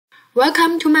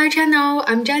Welcome to my channel.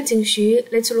 I'm Zhang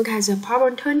Jingxu. Let's look at the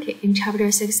problem 20 in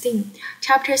chapter 16.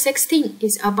 Chapter 16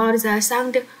 is about the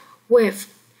sound wave.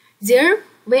 There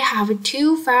we have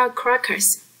two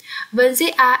firecrackers. When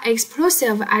they are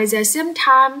explosive at the same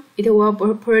time, it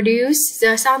will produce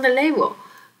the sound level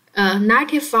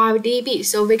 95 dB.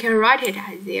 So we can write it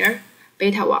as there,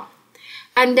 beta 1.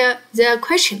 And the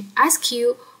question asks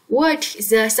you what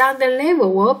the sound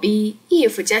level will be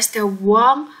if just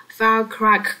one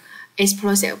firecracker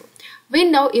explosive. We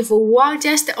know if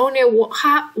only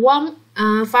one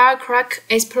firecracker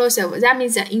explosive, that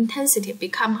means the intensity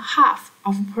become half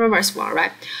of previous one,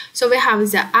 right? So we have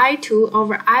the I2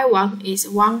 over I1 is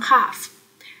 1/2.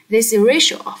 This is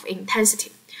ratio of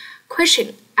intensity.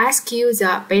 Question asks you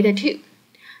the beta 2.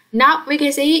 Now we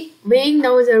can see we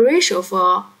know the ratio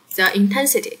for the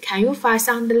intensity. Can you find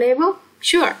sound level?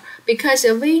 Sure, because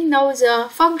we know the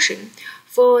function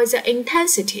for the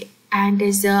intensity and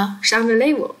the sound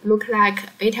level look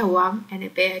like beta 1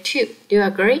 and beta 2. Do you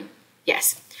agree?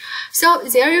 Yes. So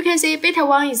there you can see beta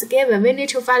 1 is given. We need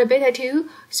to find beta 2,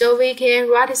 so we can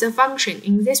write the function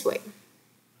in this way.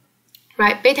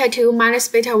 Right, beta 2 minus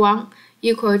beta 1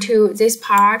 equal to this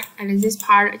part, and this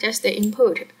part just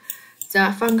input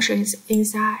the functions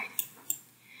inside.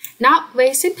 Now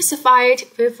we simplify it,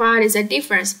 we find the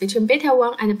difference between beta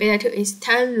 1 and beta 2 is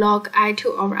 10 log I2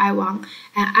 over I1,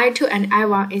 and I2 and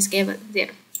I1 is given there,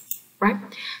 right?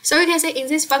 So you can say in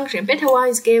this function, beta 1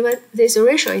 is given, this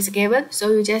ratio is given,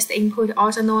 so you just input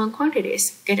all the known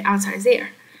quantities, get answer there.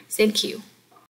 Thank you.